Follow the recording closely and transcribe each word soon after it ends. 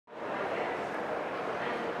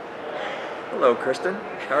Hello, Kristen.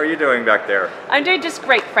 How are you doing back there? I'm doing just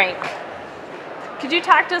great, Frank. Could you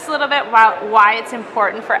talk to us a little bit about why it's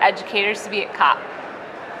important for educators to be at COP?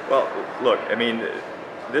 Well, look, I mean,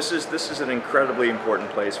 this is an incredibly important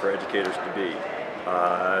place for educators to be.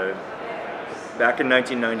 Back in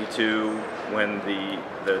 1992, when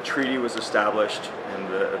the treaty was established and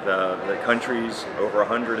the countries, over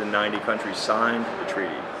 190 countries, signed the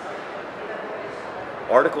treaty,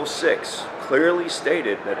 Article 6 clearly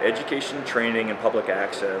stated that education, training, and public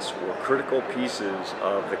access were critical pieces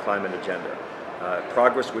of the climate agenda.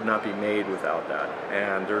 Progress would not be made without that,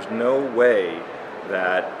 and there's no way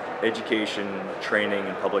that education, training,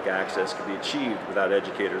 and public access could be achieved without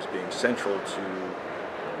educators being central to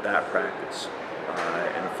that practice.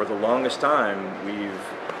 And for the longest time, we've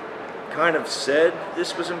kind of said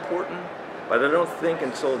this was important, but I don't think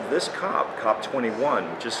until this COP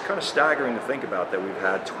 21, which is kind of staggering to think about that we've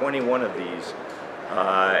had 21 of these,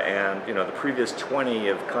 and you know the previous 20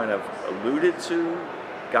 have kind of alluded to,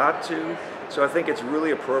 got to. So I think it's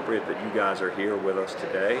really appropriate that you guys are here with us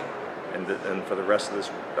today, and for the rest of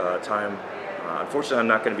this time. Unfortunately, I'm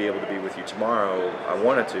not going to be able to be with you tomorrow. I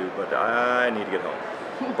wanted to, but I need to get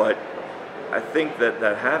home. But I think that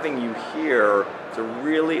having you here to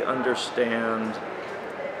really understand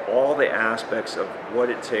all the aspects of what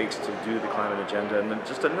it takes to do the climate agenda. And then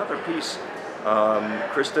just another piece,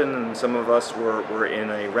 Kristen and some of us were in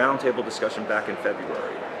a roundtable discussion back in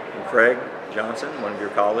February. And Craig Johnson, one of your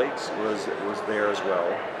colleagues, was there as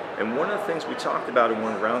well. And one of the things we talked about in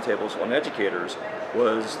one of the roundtables on educators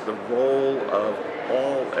was the role of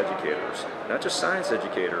all educators, not just science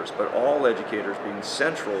educators, but all educators being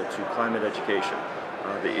central to climate education.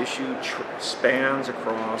 The issue spans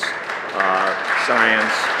across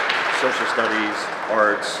science, social studies,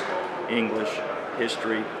 arts, English,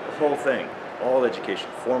 history, the whole thing, all education,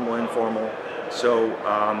 formal, informal. So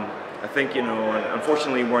I think, you know,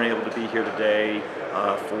 unfortunately we weren't able to be here today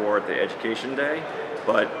for the Education Day,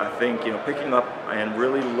 but I think, you know, picking up and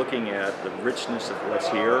really looking at the richness of what's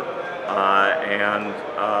here and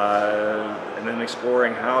then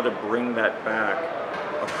exploring how to bring that back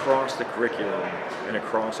across the curriculum and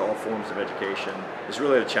across all forms of education is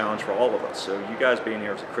really a challenge for all of us. So you guys being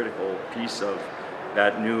here is a critical piece of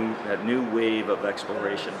that new wave of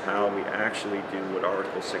exploration, how we actually do what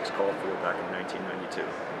Article 6 called for back in 1992.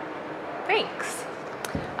 Thanks.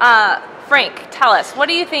 Frank, tell us, what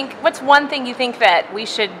do you think, what's one thing you think that we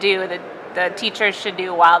should do, that the teachers should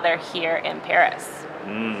do while they're here in Paris?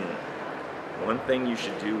 One thing you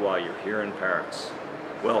should do while you're here in Paris.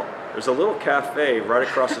 Well, there's a little cafe right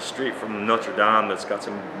across the street from Notre Dame that's got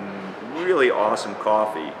some really awesome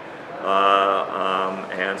coffee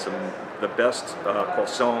and the best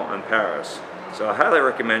croissant in Paris. So I highly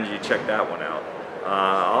recommend you check that one out.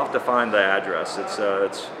 I'll have to find the address. It's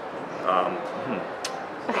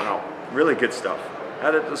wow, really good stuff.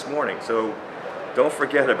 Had it this morning, so don't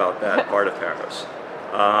forget about that part of Paris.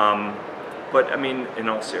 But I mean, in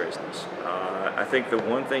all seriousness, I think the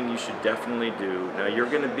one thing you should definitely do, now you're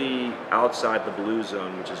going to be outside the blue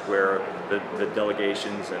zone, which is where the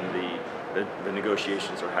delegations and the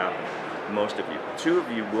negotiations are happening. Most of you. 2 of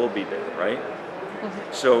you will be there, right?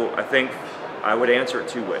 Mm-hmm. So I think I would answer it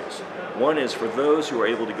 2 ways. One is for those who are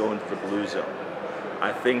able to go into the blue zone.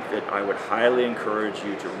 I think that I would highly encourage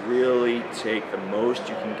you to really take the most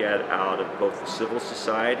you can get out of both the civil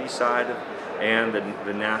society side and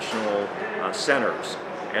the national centers,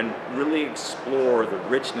 and really explore the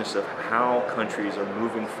richness of how countries are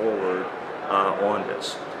moving forward on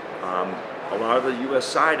this. A lot of the U.S.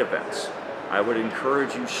 side events, I would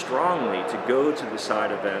encourage you strongly to go to the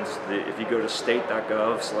side events. If you go to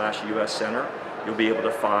state.gov/US Center, you'll be able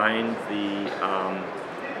to find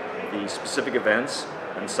the specific events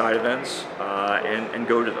and side events and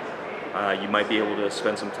go to them. You might be able to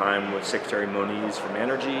spend some time with Secretary Moniz from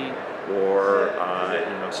Energy, or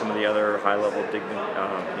you know, some of the other high-level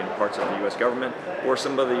parts of the U.S. government, or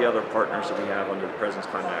some of the other partners that we have under the President's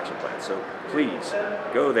Climate Action Plan. So please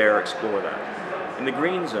go there, explore that. In the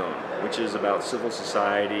green zone, which is about civil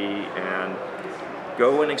society, and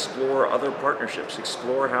go and explore other partnerships,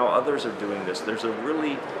 explore how others are doing this. There's a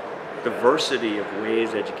really diversity of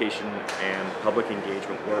ways education and public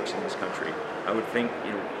engagement works in this country. I would think,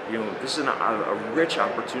 you know, this is a rich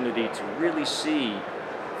opportunity to really see,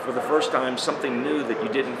 for the first time, something new that you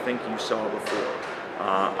didn't think you saw before.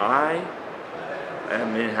 I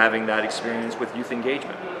am having that experience with youth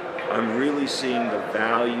engagement. I'm really seeing the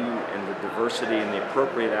value and the diversity and the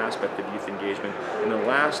appropriate aspect of youth engagement. In the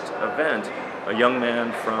last event, a young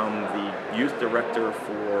man from the youth director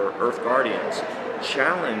for Earth Guardians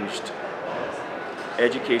challenged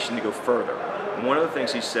education to go further. And one of the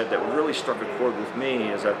things he said that really struck a chord with me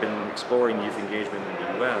as I've been exploring youth engagement in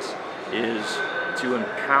the U.S. is to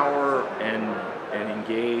empower and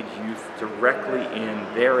engage youth directly in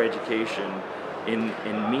their education in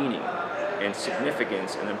meaning and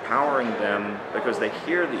significance, and empowering them because they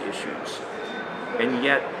hear the issues, and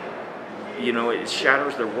yet, you know, it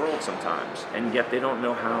shatters their world sometimes, and yet they don't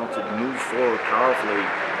know how to move forward powerfully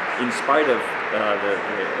in spite of the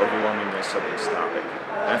overwhelmingness of this topic.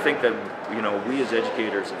 And I think that, you know, we as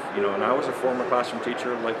educators, you know, and I was a former classroom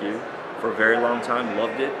teacher like you for a very long time,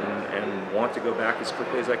 loved it, and want to go back as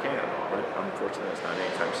quickly as I can, but unfortunately it's not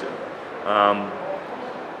anytime soon.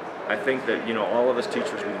 I think that, you know, all of us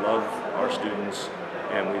teachers, we love our students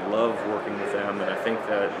and we love working with them, and I think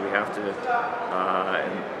that we have to,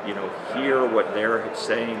 you know, hear what they're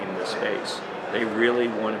saying in this space. They really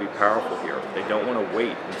want to be powerful here. They don't want to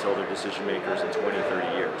wait until they're decision makers in 20,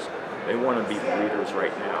 30 years. They want to be the leaders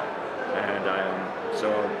right now. And so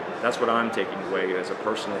that's what I'm taking away as a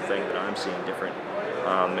personal thing that I'm seeing different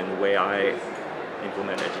in the way I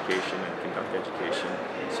implement education and conduct education.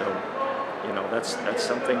 So, you know, that's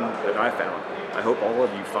something that I found. I hope all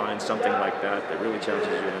of you find something like that that really challenges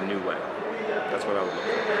you in a new way. That's what I would look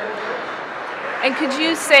for. And could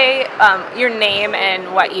you say your name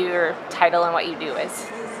and what your title and what you do is?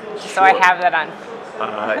 So I have that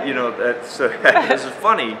on. You know, that's this is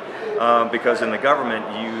funny because in the government,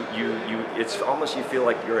 it's almost you feel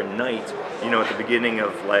like you're a knight. You know, at the beginning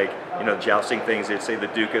of, like, you know, jousting things, they'd say the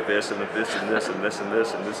Duke of this and this and this and this and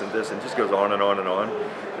this and this and this, and it just goes on and on and on.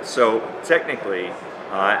 So technically,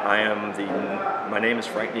 my name is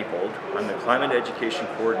Frank Niepold. I'm the Climate Education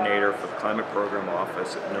Coordinator for the Climate Program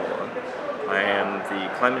Office at NOAA. I am the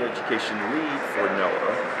Climate Education Lead for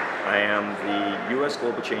NOAA. I am the U.S.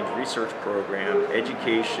 Global Change Research Program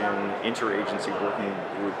Education Interagency Working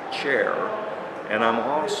Group Chair. And I'm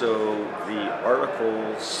also the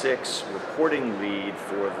Article 6 reporting lead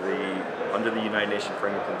for under the United Nations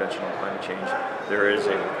Framework Convention on Climate Change. There is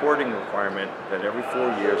a reporting requirement that every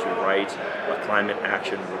 4 years we write a climate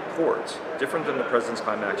action report. Different than the President's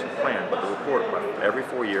Climate Action Plan, but the report every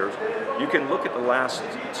 4 years. You can look at the last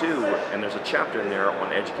two, and there's a chapter in there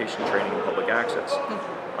on education, training, and public access.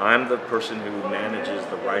 I'm the person who manages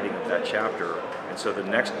the writing of that chapter, and so the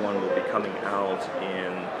next one will be coming out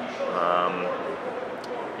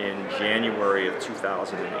in January of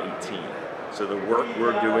 2018. So the work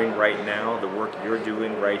we're doing right now, the work you're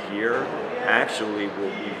doing right here, actually will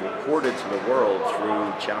be reported to the world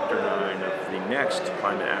through Chapter 9 of the next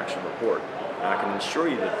Climate Action Report. And I can assure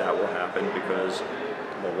you that that will happen because,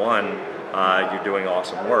 well, one, you're doing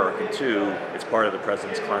awesome work, and two, it's part of the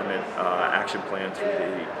President's Climate Action Plan through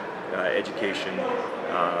the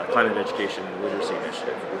Climate Education and Literacy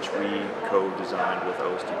Initiative, which we co-designed with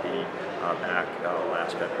OSTP back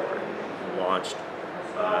last February. We launched,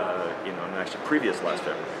 you know, and actually previous last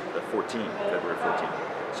February, February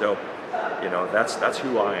 14th. So, you know, that's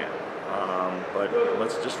who I am. But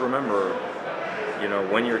let's just remember, you know,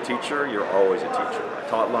 when you're a teacher, you're always a teacher. I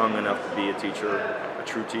taught long enough to be a teacher. A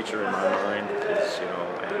true teacher in my mind is, you know,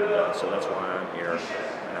 and so that's why I'm here,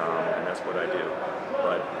 and that's what I do.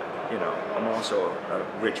 But, you know, I'm also a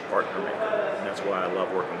rich partner maker, and that's why I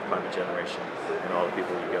love working with Climate Generation and all the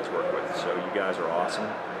people you guys work with. So you guys are awesome.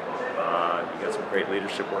 You got some great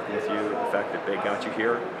leadership working with you. The fact that they got you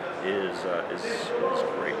here is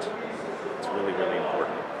great. It's really, really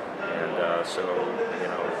important. And so, you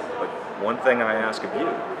know, but one thing I ask of you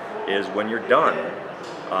is when you're done,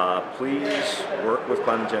 please work with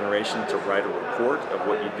Climate Generation to write a report of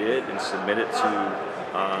what you did and submit it to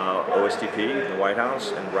OSTP, the White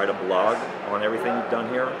House, and write a blog on everything you've done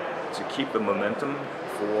here to keep the momentum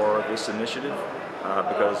for this initiative,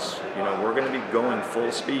 because, you know, we're going to be going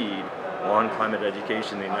full speed on climate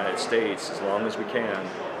education in the United States as long as we can.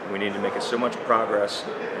 We need to make so much progress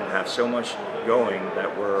and have so much going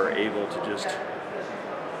that we're able to just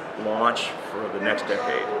launch for the next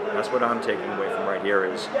decade. That's what I'm taking away from right here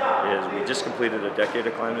is we just completed a decade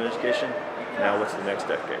of climate education. Now what's the next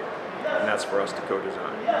decade? And that's for us to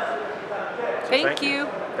co-design. So thank you.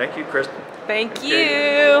 Thank you, Kristen. Thank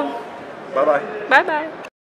you. Bye-bye. Bye-bye.